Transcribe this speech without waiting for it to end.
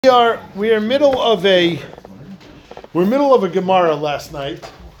We are middle of a Gemara last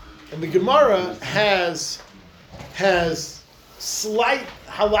night, and the Gemara has slight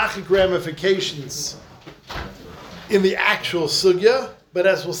halachic ramifications in the actual sugya, but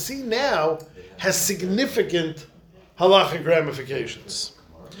as we'll see now, has significant halachic ramifications.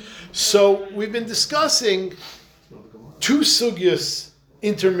 So we've been discussing two sugyas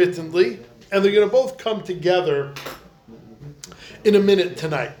intermittently, and they're going to both come together in a minute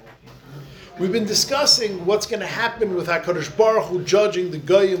tonight. We've been discussing what's going to happen with HaKadosh Baruch Hu judging the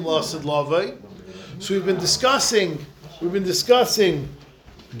Goyim L'Asad Lavai. So we've been discussing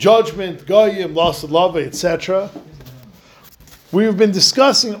judgment, Goyim L'Asad Lavai, etc. We've been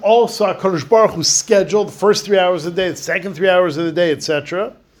discussing also HaKadosh Baruch Hu's schedule, the first 3 hours of the day, the second 3 hours of the day,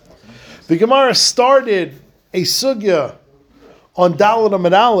 etc. The Gemara started a sugya on Dalet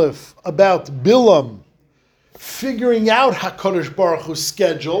Amud Aleph about Bilam figuring out HaKadosh Baruch Hu's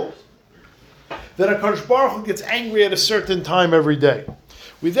schedule, that HaKadosh Baruch Hu gets angry at a certain time every day.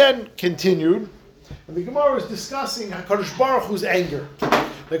 We then continued, and the Gemara was discussing HaKadosh Baruch Hu's anger.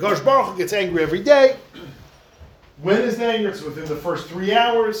 The HaKadosh Baruch Hu gets angry every day. When is the anger? It's within the first 3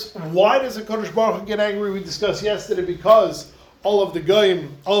 hours. Why does HaKadosh Baruch Hu get angry? We discussed yesterday because all of the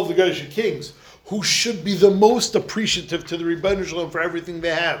Goyish kings, who should be the most appreciative to the Rebbeinu Shalom for everything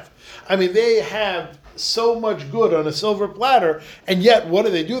they have. I mean, they have so much good on a silver platter, and yet what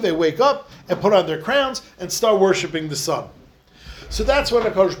do? They wake up and put on their crowns and start worshiping the sun. So that's when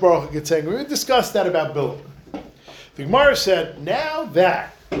HaKadosh Baruch Hu gets angry. We discussed that about Bilam. The Gemara said, now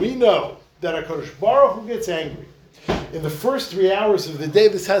that we know that HaKadosh Baruch Hu gets angry in the first 3 hours of the day,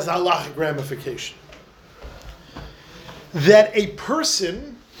 this has a halachic ramification. That a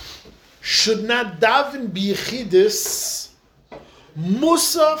person should not daven b'yechidus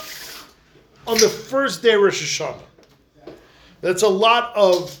musaf on the first day of Rosh Hashanah. That's a lot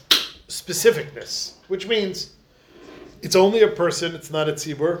of specificness, which means it's only a person, it's not a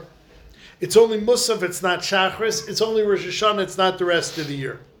tzibur. It's only Musaf, it's not Shachris. It's only Rosh Hashanah, it's not the rest of the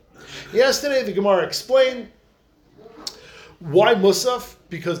year. Yesterday, the Gemara explained why Musaf,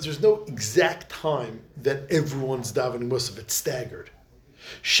 because there's no exact time that everyone's davening Musaf. It's staggered.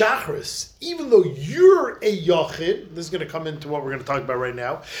 Shachris, even though you're a Yachid, this is going to come into what we're going to talk about right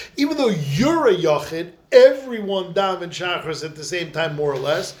now, even though you're a Yachid, everyone daven Shachris at the same time, more or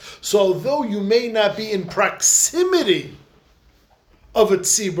less. So although you may not be in proximity of a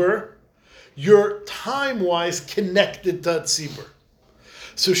tzibur, you're time-wise connected to a tzibur.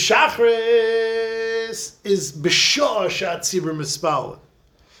 So Shachris is b'shah shat tzibur mispalin.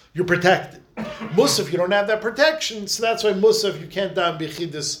 You're protected. Musaf, you don't have that protection, so that's why Musaf, you can't daven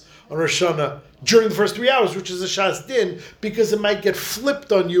b'chidus on Rosh Hashanah during the first 3 hours, which is a Shas Din, because it might get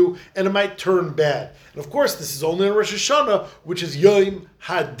flipped on you and it might turn bad. And of course, this is only on Rosh Hashanah, which is Yom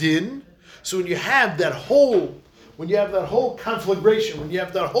Hadin. So when you have that whole conflagration, when you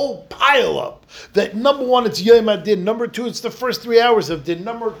have that whole pile up, that number one, it's Yom Hadin, number two, it's the first 3 hours of Din,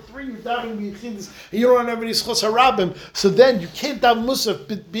 number three, you're davening b'yechidus, and you don't have any schos harabim, so then you can't daven musaf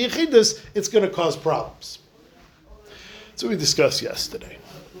b'yechidus, it's going to cause problems. So we discussed yesterday.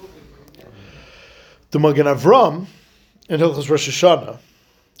 The Magen Avram in Hilchos Rosh Hashanah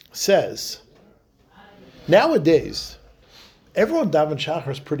says, nowadays, everyone daven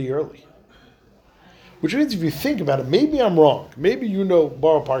Shachris pretty early. Which means if you think about it, maybe I'm wrong. Maybe you know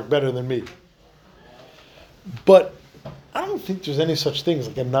Borough Park better than me. But I don't think there's any such thing as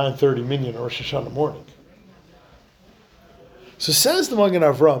like a 9:30 minyan or Rosh Hashanah morning. So says the Magen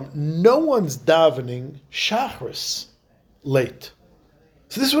Avram, no one's davening Shachris late.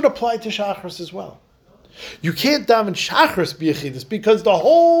 So this would apply to Shachris as well. You can't daven Shachris b'yechidus because the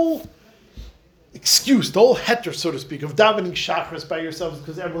whole excuse, the whole heter, so to speak, of davening Shachris by yourselves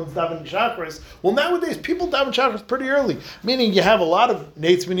because everyone's davening Shachris. Well, nowadays, people daven Shachris pretty early, meaning you have a lot of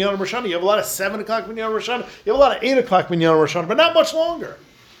Nates Minyan Rosh Hashanah, you have a lot of 7 o'clock Minyan Rosh Hashanah, you have a lot of 8 o'clock Minyan Rosh Hashanah, but not much longer.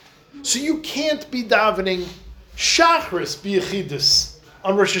 So you can't be davening Shachris b'yechidus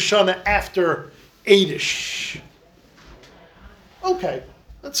on Rosh Hashanah after 8-ish. Okay,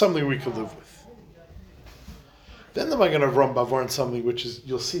 that's something we could live with. Then the Magen Avram Bavar and something which is,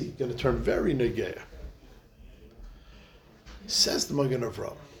 you'll see, going to turn very negeya. Says the Magen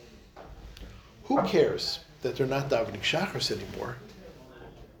Avram, who cares that they're not davening Shachris anymore?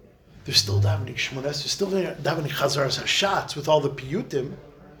 They're still davening Shmones, they're still davening Chazaras Hashatz with all the piyutim.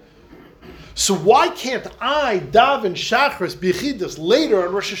 So why can't I daven Shachris b'yechidus later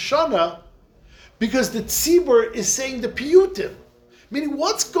on Rosh Hashanah? Because the tzibur is saying the piyutim. Meaning,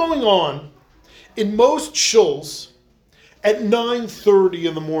 what's going on in most shuls at 9:30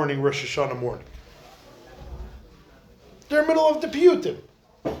 in the morning, Rosh Hashanah morning? They're in the middle of the piyutim.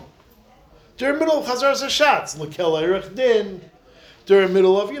 During the middle of Chazaras Hashatz, Lekel Erech Din, during the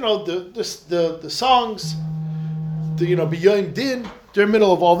middle of, the songs, B'yoyim Din, during the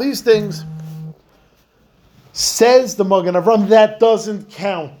middle of all these things, says the Magen Avram, that doesn't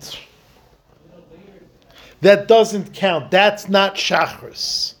count. That doesn't count. That's not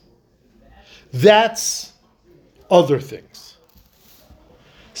Shachris. That's other things.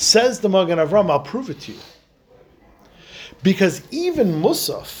 Says the Magen Avram, I'll prove it to you. Because even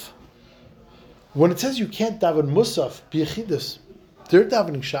Musaf, when it says you can't daven Musaf, B'yechidus, they're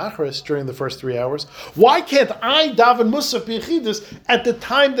davening Shachris during the first 3 hours. Why can't I daven Musaf B'yechidus at the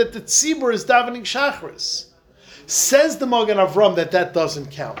time that the Tzibur is davening Shachris? Says the Magen Avram that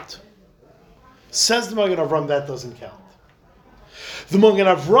doesn't count. Says the Magen Avram that doesn't count. The Magen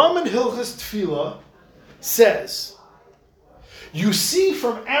Avram in Hilchas Tefillah says, you see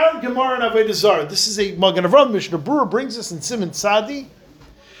from our Gemara and Avodah Zarah, this is a Magen Avram, Mishnah Berurah brings us in Siman Tzadi,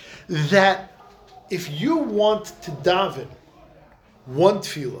 that if you want to daven one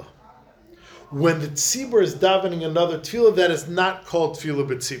tefillah, when the tzibur is davening another tefillah, that is not called tefillah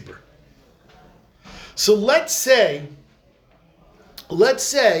b'tzibur. So let's say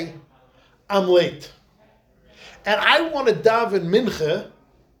I'm late, and I want to daven mincha.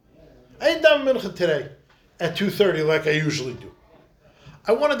 I didn't daven mincha today at 2:30 like I usually do.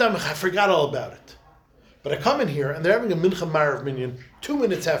 I want to daven mincha. I forgot all about it, but I come in here and they're having a mincha marav minyan 2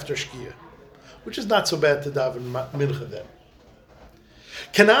 minutes after shkia, which is not so bad to daven mincha then.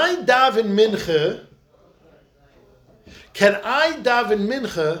 Can I daven mincha?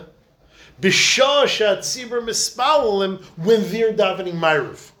 B'shah she'atzibur mispalim when they're davening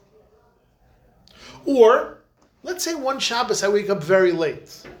marav? Or, let's say one Shabbos I wake up very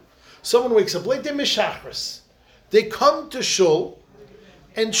late. Someone wakes up late, they're mishachris. They come to shul,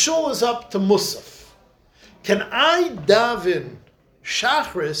 and shul is up to musaf. Can I daven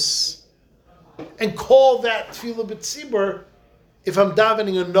shachris and call that tefillah b'tzibur if I'm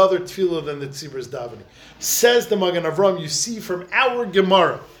davening another tefillah than the tzibur is davening? Says the Magen Avram, you see from our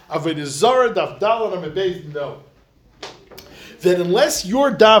Gemara, Avodah Zarah, Daf Daled Amud Beis, no. That unless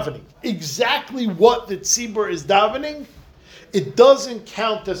you're davening exactly what the tzibur is davening, it doesn't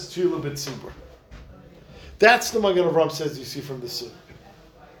count as tefillah b'tzibur. That's the Magen Avram says you see from the Sunnah.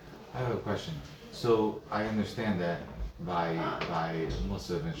 I have a question. So I understand that by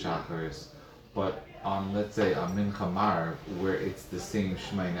Musaf and Shacharis, but on, let's say, a Mincha Marav, where it's the same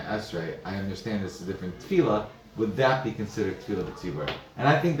Shemaina Esrei, I understand it's a different tefillah. Would that be considered tefillah b'tzibur? And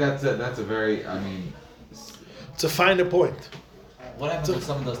I think that's a very, it's a finer point. What happens if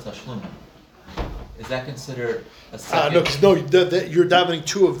someone does tashlum? Is that considered a second? You're davening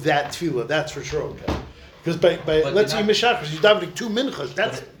two of that tefillah. That's for sure. Okay. Because by let's say mishachos, you're davening two minchas.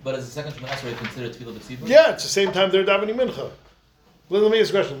 But is the second Shemana Esrei considered tefillah b'tzibur? Yeah, it's the same time they're davening mincha. Let me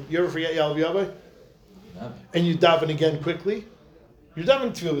ask you a question. You ever forget Yalav Yavai? No. And you daven again quickly? You're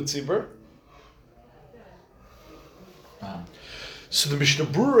davening tefillah b'tzibur. So the Mishnah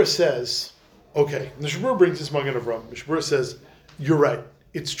Berurah says, okay, the Mishnah Berurah brings this Magen Avram. Mishnah Berurah says, you're right.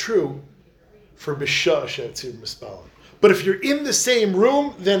 It's true for B'shah she'atzir mispalim. But if you're in the same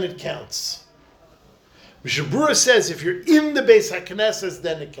room, then it counts. Mishnah Berurah says if you're in the Beis HaKnesses,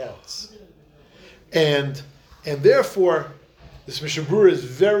 then it counts. And therefore, this Mishnah Berurah is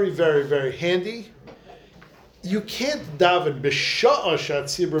very, very, very handy. You can't daven B'shah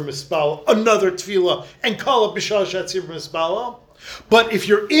she'atzir mispal another tefillah and call it B'shah she'atzir mispal. But if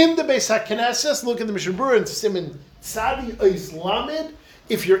you're in the Beis HaKnesses, look at the Mishnah Berurah and Siman Tzadi Ois Lamed.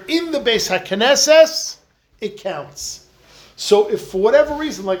 If you're in the Beis HaKnesses, it counts. So if for whatever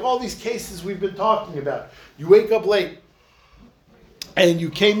reason, like all these cases we've been talking about, you wake up late and you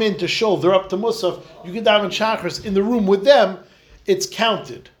came in to shul, they're up to Musaf, you can daven Shachris in the room with them, it's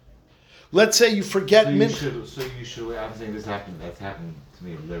counted. Let's say you forget mincha. So you should. I'm saying this happened. That's happened to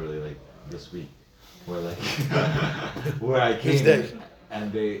me literally like this week, where where I came in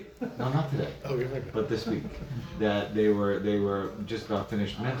and not today, but this week, that they were just about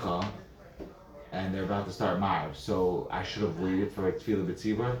finished mincha, and they're about to start Ma'ariv. So I should have waited for tefillah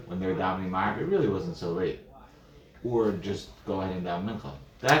b'tzibur when they're davening Ma'ariv. It really wasn't so late, or just go ahead and daven mincha.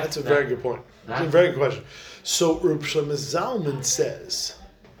 That's a very good point. That's a very good question. So Reb Shlomo Zalman says,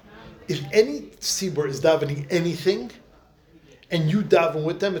 if any tzibur is davening anything, and you daven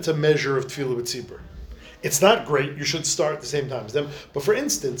with them, it's a measure of tefillah b'tzibur. It's not great. You should start at the same time as them. But for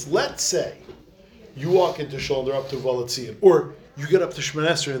instance, let's say you walk into shul and they're up to Volatzian, or you get up to Shemana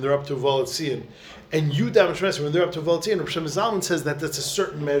Esrei and they're up to Volatzian, and you daven Shemana Esrei when they're up to Volatzian. Reb Shlomo Zalman says that that's a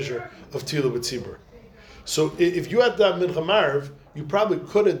certain measure of tefillah b'tzibur. So if you had daven mincha marav, you probably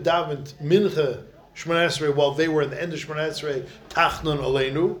could have davened mincha Shemana Esrei while they were in the end of Shemana Esrei Tachnun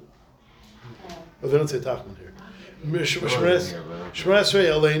Aleinu. Oh, they don't say Tachman here. Shemona Esrei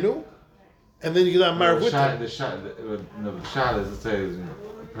Aleinu, and then you get on Marav with them. The shot is, let's say, the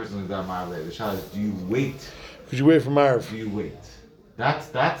person who's on Marav later. The shot is, do you wait? Could you wait for Marav? Do you wait? That's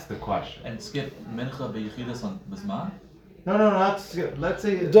the question. And skip Mincha B'Yechidus on Bisman? No, let's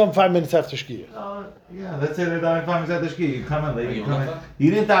say... Done 5 minutes after Shkia. Yeah, let's say they're done 5 minutes after Shkia. You come in late,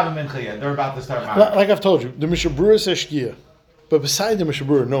 you didn't have a Mincha yet. They're about to start Marav. Like I've told you, the Mishnah Berurah says Shkia, but beside the Mishnah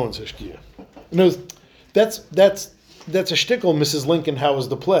Berurah, no one says Shkia. You know, that's a shtickle, Mrs. Lincoln, how was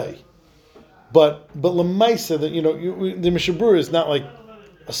the play? But Lemaisa, that the Mishnah Berurah is not like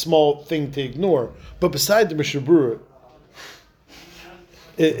a small thing to ignore. But beside the Mishnah Berurah,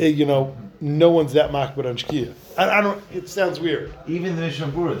 no one's that makbid on Shkia. I don't. It sounds weird. Even the Mishnah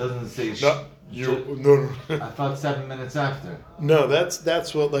Berurah doesn't say. No. I thought 7 minutes after. No,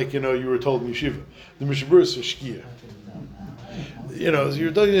 that's what you were told in yeshiva. The Mishnah Berurah says Shkia.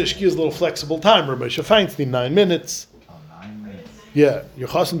 You're talking Shkia is a little flexible time. Rabbi Feinstein 9 minutes. Oh, 9 minutes. Yeah, your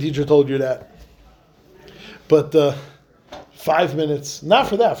chassan teacher told you that. But 5 minutes, not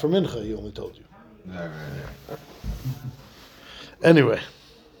for that, for mincha, he only told you. Right. Anyway,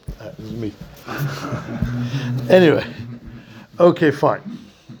 that is me. Anyway, okay, fine.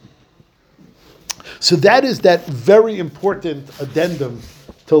 So that is that very important addendum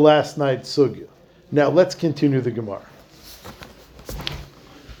to last night's sugya. Now let's continue the Gemara.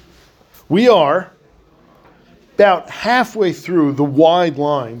 We are about halfway through the wide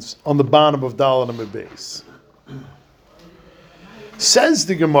lines on the bottom of Dalet Amud Beis. Says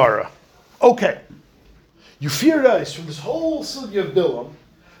the Gemara, okay, you feared us from this whole sugya of Bilam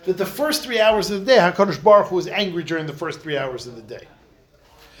that the first 3 hours of the day, HaKadosh Baruch Hu was angry during the first 3 hours of the day.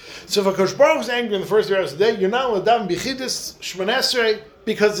 So if HaKadosh Baruch Hu was angry in the first 3 hours of the day, you're not allowed to daven B'Chidus Shemona Esrei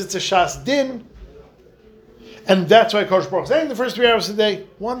because it's a Shas Din, and that's why HaKadosh Baruch Hu was angry in the first 3 hours of the day.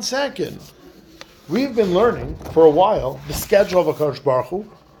 1 second. We've been learning for a while the schedule of HaKadosh Baruch Hu.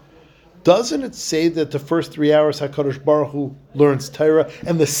 Doesn't it say that the first 3 hours HaKadosh Baruch Hu learns Torah,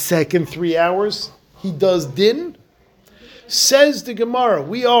 and the second 3 hours he does Din? Says the Gemara,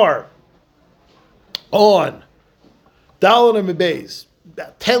 we are on Dalet Amud Beis,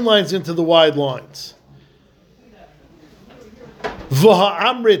 about 10 lines into the wide lines.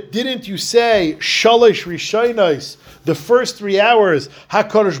 V'ha'amrit, didn't you say Shalosh Rishonos, the first 3 hours,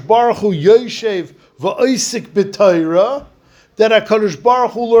 HaKadosh Baruch Hu Yoshev v'Oisik b'Torah, that HaKadosh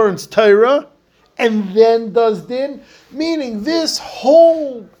Baruch Hu learns Torah and then does Din? Meaning this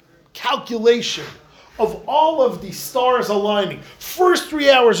whole calculation of all of the stars aligning, first 3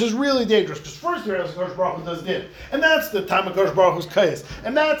 hours is really dangerous because first 3 hours HaKadosh Baruch Hu does Din. And that's the time HaKadosh Baruch Hu's Kayas.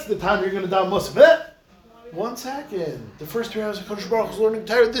 And that's the time you're going to daven Musaf. 1 second. The first 3 hours HaKadosh Baruch Hu is learning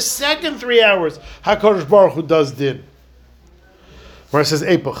Torah. The second 3 hours HaKadosh Baruch Hu does Din. Where it says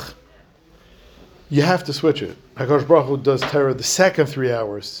Epoch. You have to switch it. HaKadosh Baruch Hu does Torah the second 3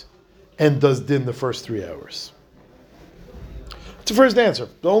 hours and does Din the first 3 hours. It's the first answer.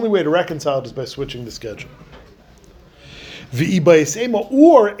 The only way to reconcile it is by switching the schedule.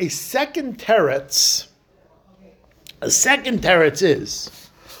 Or a second teretz. A second teretz is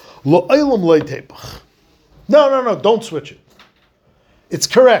Lo Olam Lo Tepach. No, don't switch it. It's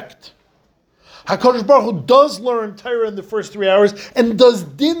correct. HaKadosh Baruch Hu does learn Torah in the first 3 hours and does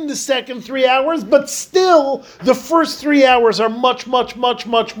Din the second 3 hours, but still the first 3 hours are much, much, much,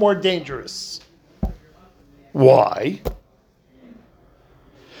 much more dangerous. Why?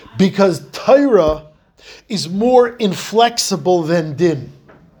 Because Torah is more inflexible than Din.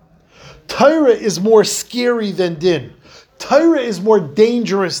 Torah is more scary than Din. Torah is more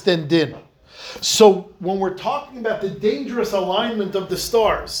dangerous than Din. So when we're talking about the dangerous alignment of the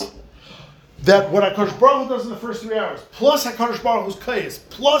stars, that what HaKadosh Baruch Hu does in the first 3 hours, plus HaKadosh Baruch Hu's Kayas,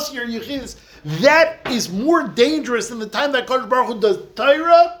 plus your Yechidus, that is more dangerous than the time that HaKadosh Baruch Hu does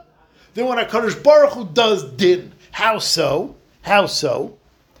Torah than when HaKadosh Baruch Hu does Din. How so? Torah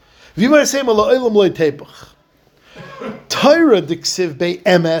diksiv be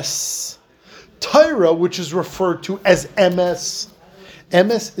emes. Torah, which is referred to as emes.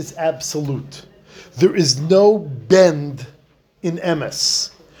 Emes is absolute. There is no bend in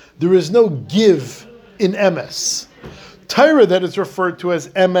emes. There is no give in emes. Torah that is referred to as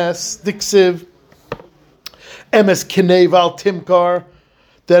emes, diksiv, emes kinei val timkar,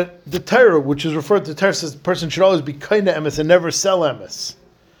 that the Torah, which is referred to Torah, says the person should always be kind to emes and never sell emes.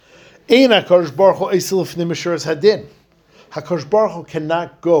 Ein HaKadosh Baruch Hu eisel l'fnei mishuras hadin. HaKadosh Baruch Hu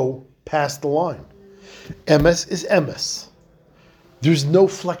cannot go past the line. Emes is emes. There's no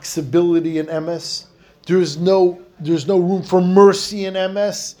flexibility in emes. There's no room for mercy in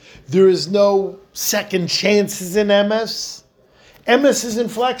emes. There is no second chances in emes. Emes is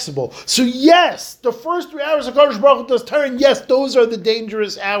inflexible. So yes, the first 3 hours of Kadosh Baruch Hu does Torah, and yes, those are the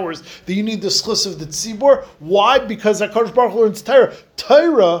dangerous hours that you need the schus of the tzibur. Why? Because Kadosh Baruch Hu learns Torah.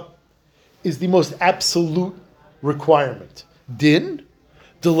 Torah is the most absolute requirement. Din,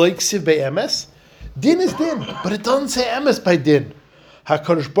 delay ksiv be'emes. Din is din, but it doesn't say emes by din.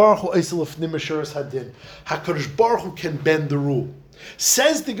 HaKadosh Baruch Hu eisel afnim asheres hadin. HaKadosh Baruch Hu can bend the rule.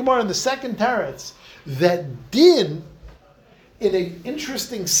 Says the Gemara in the second Teretz that din, in an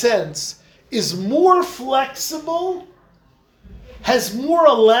interesting sense, is more flexible, has more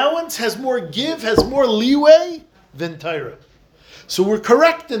allowance, has more give, has more leeway than Torah. So we're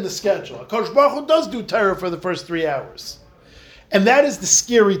correct in the schedule. HaKadosh Baruch Hu does do Torah for the first 3 hours. And that is the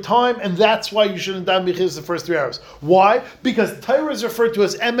scary time, and that's why you shouldn't daven b'chidus the first 3 hours. Why? Because Torah is referred to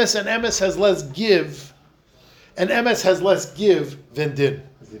as emes, and emes has less give, and emes has less give than din.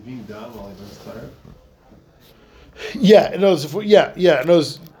 Is it being done while he does Torah? Yeah, it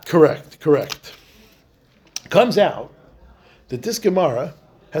knows. Correct. Comes out that this Gemara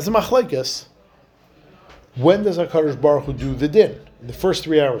has a machlekes. When does HaKadosh Baruch Hu do the din? In the first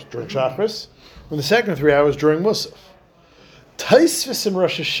 3 hours during Shachris, or in the second 3 hours during Musaf. Taisvis in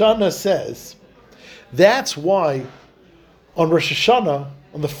Rosh Hashanah says that's why on Rosh Hashanah,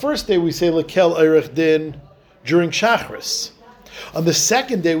 on the first day we say Lekel Eirech Din during Shachris. On the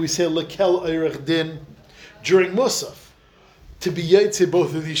second day we say Lekel Eirech Din during Musaf. To be Yaitse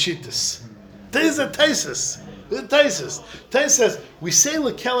both of these shittas. There's a Taisis. Taisis says we say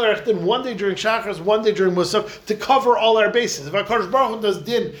Lekel Eirech Din one day during Shachris, one day during Musaf to cover all our bases. If HaKadosh Baruch Hu does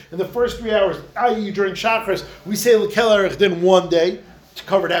din in the first 3 hours, i.e. during Shachris, we say Lekel Eirech Din one day to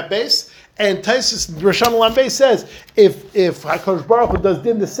cover that base. And Taisis Rosh Hashanah Beis says if HaKadosh Baruch Hu does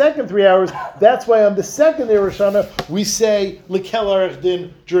din the second 3 hours, that's why on the second day of Rosh Hashanah we say Lekel Eirech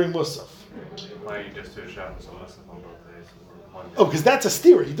Din during Musaf. Why you just do Shabbos and Musaf on both days? Oh, because that's a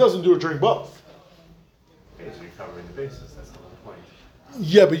steer. He doesn't do it during both. Okay, so you're covering the bases. That's the whole point.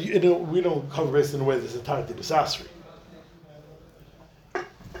 Yeah, but we don't cover bases in a way that's entirely disastrously.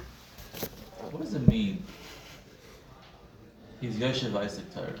 What does it mean? He's Yoshev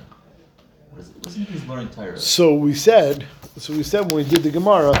Isaac Torah. What does it mean he's learning Torah? So we said when we did the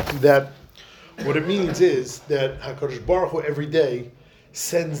Gemara that what it means is that HaKadosh Baruch Hu every day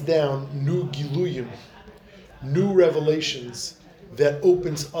sends down new Giluyim, new revelations that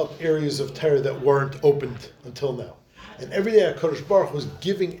opens up areas of Torah that weren't opened until now. And every day HaKadosh Baruch Hu is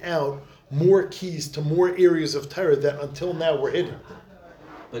giving out more keys to more areas of Torah that until now were hidden.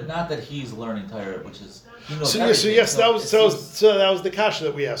 But not that he's learning Torah, which is he knows That was the kasha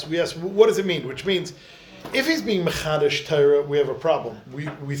that we asked. We asked, what does it mean? Which means, if he's being mechadish Torah, we have a problem.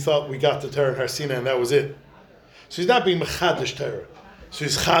 We thought we got the Torah in Har Sinai and that was it. So he's not being mechadish Torah. So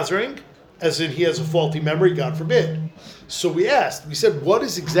he's chazering, as in he has a faulty memory, God forbid. So we said, what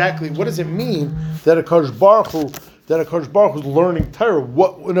does it mean that HaKadosh Baruch Hu is learning Torah?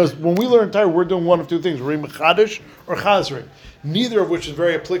 When we learn Torah, we're doing one of two things: we're being mechadish or chazering. Neither of which is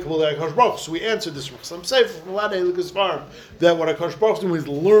very applicable to HaKadosh Baruch Hu. So we answered this from some say from Ladei Lukas Farm that what HaKadosh Baruch Hu is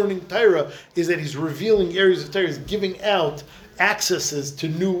learning Torah is that he's revealing areas of Torah, he's giving out accesses to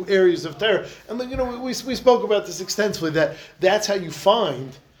new areas of Torah. And then, we spoke about this extensively. That's how you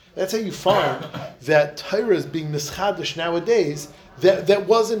find that Torah is being nischadish nowadays. That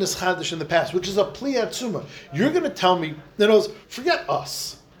wasn't nischadish in the past, which is a pli atzuma. You're going to tell me, forget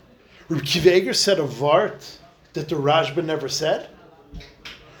us. Rabbi Akiva Eiger said a vart that the Rashba never said.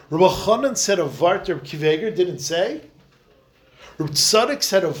 Rabbi Chanan said a vart that Rabbi Akiva Eiger didn't say. Rabbi Tzadok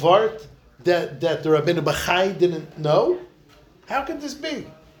said a vart that the Rabbeinu Bachai didn't know. How can this be?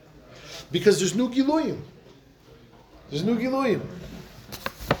 Because there's new Giluyim.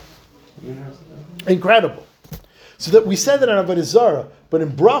 Incredible. So that we said that on Avodah Zarah, but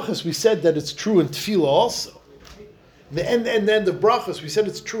in Brachas we said that it's true in Tefillah also. And then the Brachas we said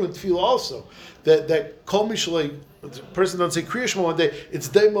it's true in Tefillah also. That Kol Mishalei, the person doesn't say Kriya Shema one day, it's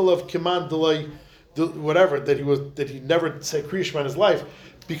Daimel of Kiman Delay, whatever, that he never said Kriya Shema in his life.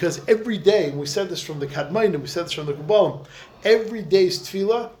 Because every day, and we said this from the Kadmain, and we said this from the Kabbalah, every day's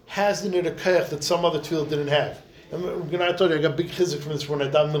tefillah has in it a kayach that some other tefillah didn't have. And I told you, I got big chizik from this when I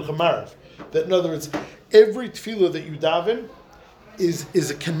daven Mincha Marav. That in other words, every tefillah that you daven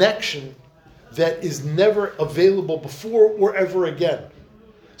is a connection that is never available before or ever again.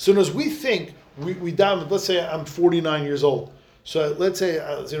 So as we think, we daven, let's say I'm 49 years old. So let's say,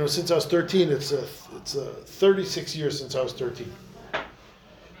 since I was 13, it's 36 years since I was 13.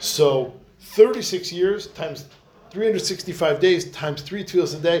 So 36 years times 365 days times 3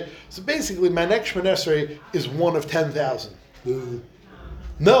 tefillos a day. So basically, my next Shemon Esrei is one of 10,000.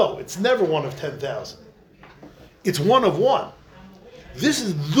 No, it's never one of 10,000. It's one of one. This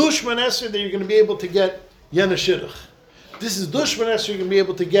is Dushman Esser that you're going to be able to get Yana Shidduch. This is Dushman Esser you're going to be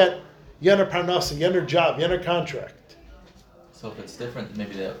able to get Yana Parnasa, Yana job, Yana contract. So if it's different,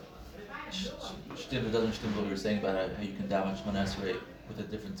 maybe that Shtim doesn't Shtim what we were saying about how you can daven Shemon Esrei with a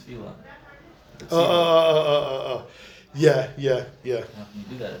different tefillah. Yeah. How can you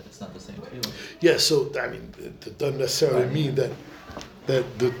do that if it's not the same tefillah? Yeah, so, I mean, it doesn't necessarily mean that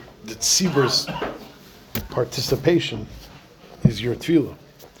the Tzibur's participation is your tefillah.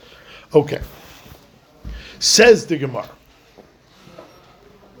 Okay. Says the Gemara.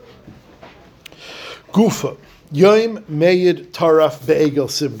 Gufa. Yoim Meyid Taraf Be'egel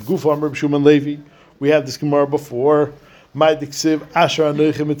Sim. Gufa Amr B'Shuman Levi. We had this Gemara before. Ma'diksiv Asher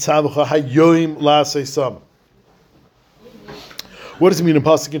Anoichim Etzavucha Hayoim La'asei Sam. What does it mean in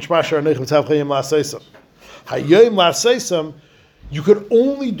Pasuk in Shema Asher Anoichim Etzavucha Hayoim La'asei Sam? Hayoim La'asei Sam. You could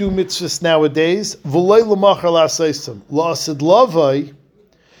only do mitzvahs nowadays. V'lei L'machar La'asei Sam. La'asid Lavai.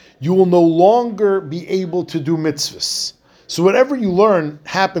 You will no longer be able to do mitzvahs. So whatever you learn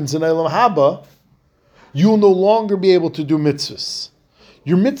happens in Eilam Haba. You will no longer be able to do mitzvahs.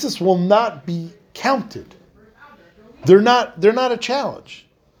 Your mitzvahs will not be counted. They're not a challenge.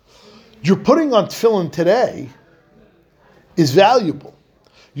 You're putting on tefillin today is valuable.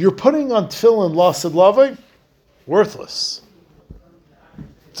 You're putting on tefillin lasad lavai, worthless.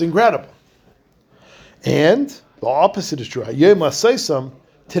 It's incredible. And the opposite is true. Hayom laseisam,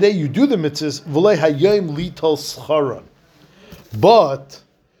 today you do the mitzvahs, v'lei hayom litol scharan. But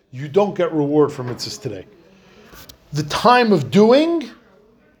you don't get reward for mitzvahs today. The time of doing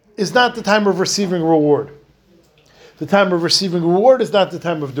is not the time of receiving reward. The time of receiving reward is not the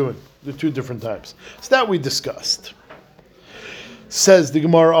time of doing. They're two different times. So that we discussed. Says the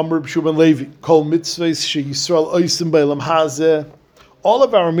Gemara, Amr B'Shuban Levi, Kol mitzvahs sheYisrael oisim b'Eilam hazeh. All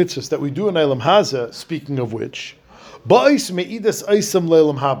of our mitzvahs that we do in Eilam hazeh, speaking of which, ba'is me'idas oisim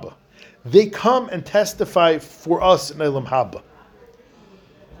le'Eilam haba. They come and testify for us in Eilam haba.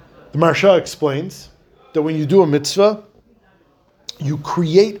 The Maharsha explains that when you do a mitzvah, you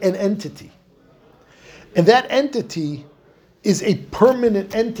create an entity. And that entity is a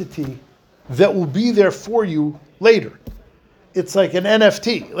permanent entity that will be there for you later. It's like an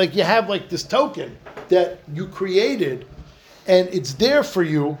NFT. Like you have like this token that you created and it's there for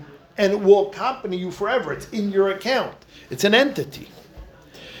you and it will accompany you forever. It's in your account. It's an entity.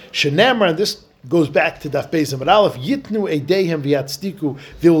 Shenamar, and this goes back to Daf Beis Amud Aleph, Yitnu Eidehem V'Yatzdiku,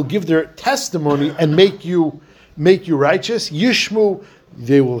 they will give their testimony and make you righteous. Yishmu,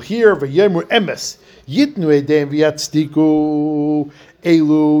 they will hear, V'Yemru Emes, Yitnu Eidehem V'Yatzdiku,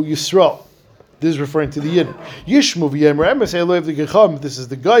 Elu Yisrael. This is referring to the Yidden. Yishmu V'Yemru Emes, Elu Ev'Gecham, this is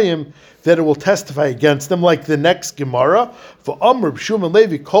the Goyim, that it will testify against them, like the next Gemara, for Amr B'Shuman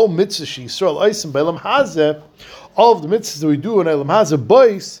Levi, Kol Mitzvah Yisrael Eisim B'Eilam Hazeh, all of the mitzvahs that we do in Eilam Hazeh,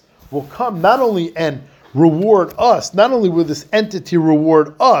 boys, will come not only and reward us, not only will this entity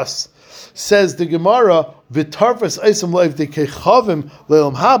reward us, says the Gemara, V'tarfas eisam le'evdekechavim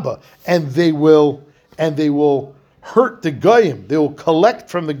le'elam haba, and they will hurt the goyim, they will collect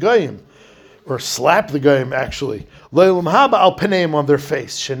from the goyim, or slap the goyim actually, le'elam haba al peneim, on their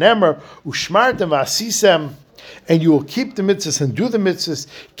face, shenemer ushmartem v'asisem, and you will keep the mitzvahs and do the mitzvahs.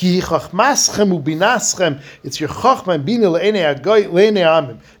 Ki chachmaschem ubinaschem. It's your chachma and bina le'enei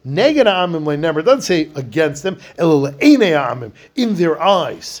amim. Neged amim le'nemer. Doesn't say against them. Ela le'enei amim, in their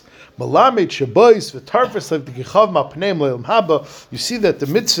eyes. Malamed shabois v'tarfas like the gechav ma'pneim le'elam haba. You see that the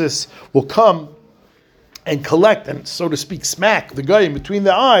mitzvahs will come and collect and, so to speak, smack the guy in between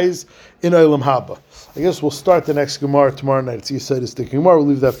the eyes in Eilam haba. I guess we'll start the next Gemara tomorrow night. It's Yisaitis the Gemara. We'll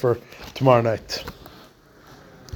leave that for tomorrow night.